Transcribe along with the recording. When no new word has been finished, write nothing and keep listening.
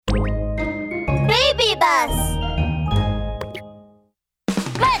Baby bus!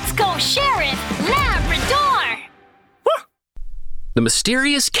 Let's go, Sheriff Labrador! The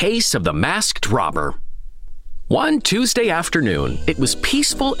Mysterious Case of the Masked Robber. One Tuesday afternoon, it was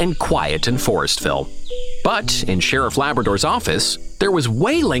peaceful and quiet in Forestville. But in Sheriff Labrador's office, there was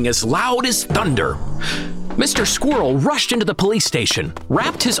wailing as loud as thunder. Mr. Squirrel rushed into the police station,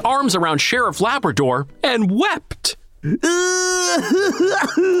 wrapped his arms around Sheriff Labrador, and wept. Sheriff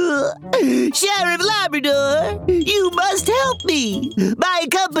Labrador, you must help me. My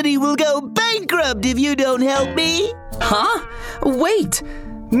company will go bankrupt if you don't help me. Huh? Wait!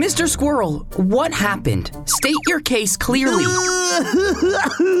 Mr. Squirrel, what happened? State your case clearly.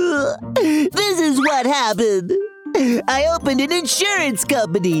 This is what happened. I opened an insurance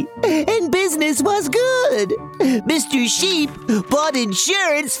company, and business was good. Mr. Sheep bought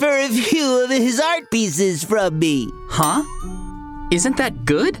insurance for a few of his art pieces from me. Huh? Isn't that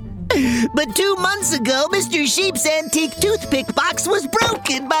good? But 2 months ago, Mr. Sheep's antique toothpick box was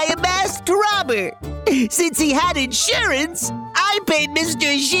broken by a masked robber. Since he had insurance, I paid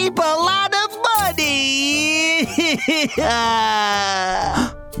Mr. Sheep a lot of money.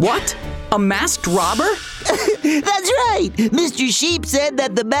 What? A masked robber? That's right. Mr. Sheep said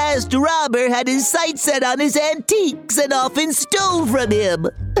that the masked robber had his sights set on his antiques and often stole from him.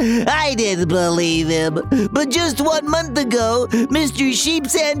 I didn't believe him. But just 1 month ago, Mr.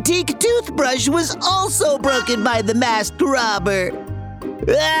 Sheep's antique toothbrush was also broken by the masked robber.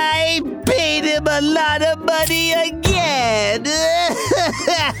 I paid him a lot of money again.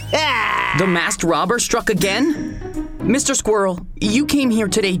 The masked robber struck again? Mr. Squirrel, you came here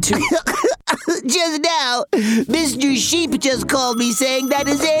today too. Just now, Mr. Sheep just called me saying that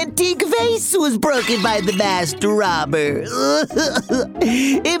his antique vase was broken by the masked robber.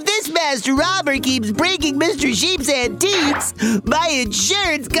 If this masked robber keeps breaking Mr. Sheep's antiques, my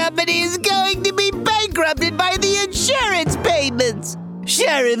insurance company is going to be bankrupted by the insurance payments.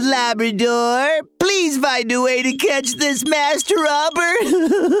 Sheriff Labrador, please find a way to catch this masked robber.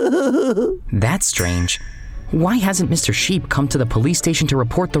 That's strange. Why hasn't Mr. Sheep come to the police station to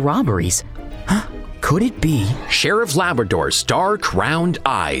report the robberies? Huh? Could it be? Sheriff Labrador's dark, round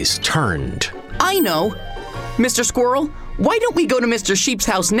eyes turned. I know! Mr. Squirrel, why don't we go to Mr. Sheep's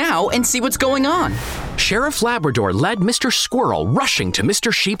house now and see what's going on? Sheriff Labrador led Mr. Squirrel rushing to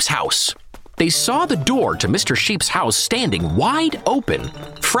Mr. Sheep's house. They saw the door to Mr. Sheep's house standing wide open.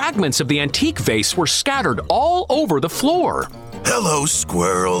 Fragments of the antique vase were scattered all over the floor. Hello,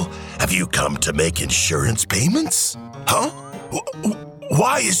 Squirrel. Have you come to make insurance payments? Huh?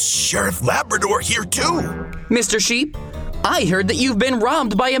 Why is Sheriff Labrador here too? Mr. Sheep, I heard that you've been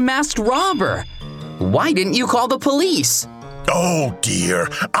robbed by a masked robber. Why didn't you call the police? Oh dear,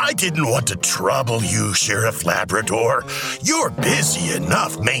 I didn't want to trouble you, Sheriff Labrador. You're busy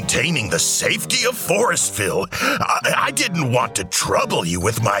enough maintaining the safety of Forestville. I didn't want to trouble you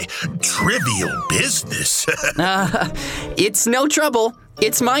with my trivial business. It's no trouble.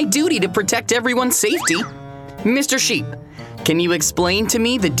 It's my duty to protect everyone's safety. Mr. Sheep, can you explain to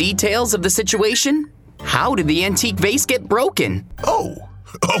me the details of the situation? How did the antique vase get broken? Oh,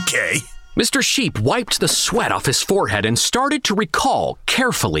 okay. Mr. Sheep wiped the sweat off his forehead and started to recall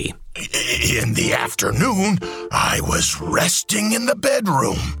carefully. In the afternoon, I was resting in the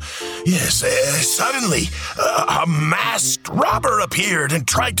bedroom. Yes, suddenly, a masked robber appeared and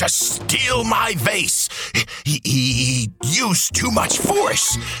tried to steal my vase. He used too much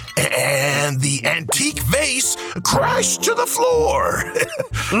force, and the antique vase crashed to the floor.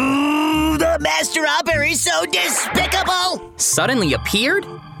 The masked robber is so despicable. Suddenly appeared?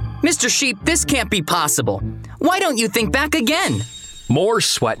 Mr. Sheep, this can't be possible. Why don't you think back again? More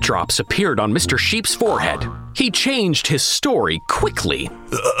sweat drops appeared on Mr. Sheep's forehead. He changed his story quickly.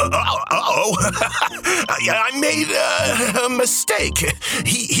 I made a mistake.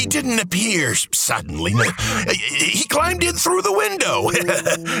 He didn't appear suddenly. He climbed in through the window.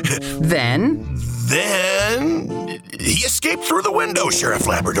 Then he escaped through the window, Sheriff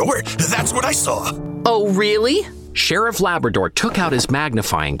Labrador. That's what I saw. Oh, really? Sheriff Labrador took out his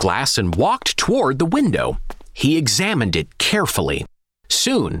magnifying glass and walked toward the window. He examined it carefully.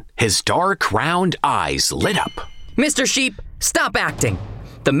 Soon, his dark, round eyes lit up. Mr. Sheep, stop acting.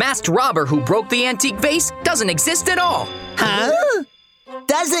 The masked robber who broke the antique vase doesn't exist at all. Huh?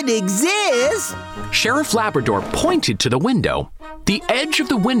 Doesn't exist? Sheriff Labrador pointed to the window. The edge of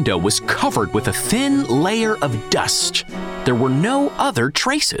the window was covered with a thin layer of dust. There were no other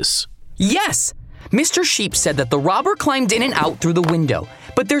traces. Yes! Mr. Sheep said that the robber climbed in and out through the window,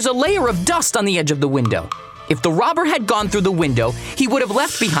 but there's a layer of dust on the edge of the window. If the robber had gone through the window, he would have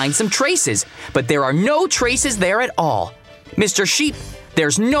left behind some traces, but there are no traces there at all. Mr. Sheep,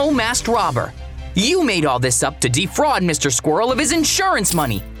 There's no masked robber. You made all this up to defraud Mr. Squirrel of his insurance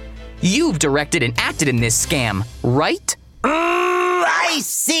money. You've directed and acted in this scam, right? I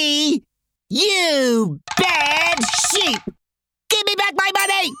see. You bad sheep. Give me back my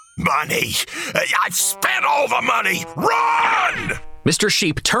money. Money? I've spent all the money. Run! Mr.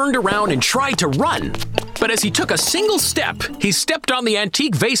 Sheep turned around and tried to run. But as he took a single step, he stepped on the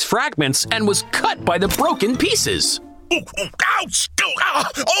antique vase fragments and was cut by the broken pieces. Oh, ouch!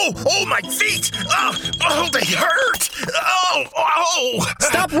 Oh, my feet! Oh, they hurt! Oh!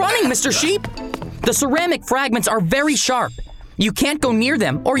 Stop running, Mr. Sheep! The ceramic fragments are very sharp. You can't go near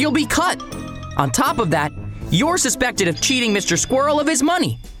them or you'll be cut. On top of that, you're suspected of cheating Mr. Squirrel of his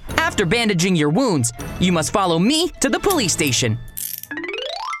money. After bandaging your wounds, you must follow me to the police station.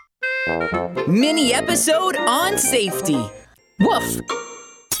 Mini episode on safety. Woof!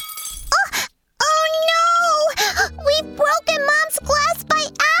 We've broken Mom's glass by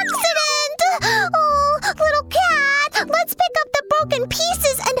accident! Oh, little cat, let's pick up the broken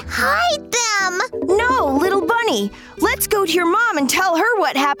pieces and hide them! No, little bunny. Let's go to your mom and tell her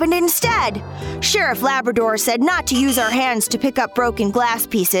what happened instead. Sheriff Labrador said not to use our hands to pick up broken glass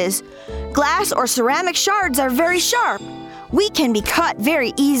pieces. Glass or ceramic shards are very sharp. We can be cut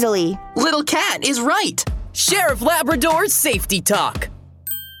very easily. Little cat is right. Sheriff Labrador's safety talk.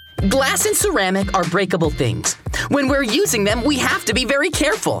 Glass and ceramic are breakable things. When we're using them, we have to be very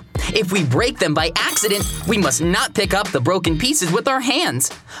careful. If we break them by accident, we must not pick up the broken pieces with our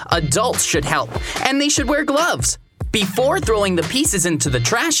hands. Adults should help, and they should wear gloves. Before throwing the pieces into the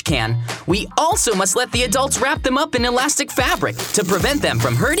trash can, we also must let the adults wrap them up in elastic fabric to prevent them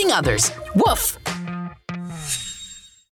from hurting others. Woof!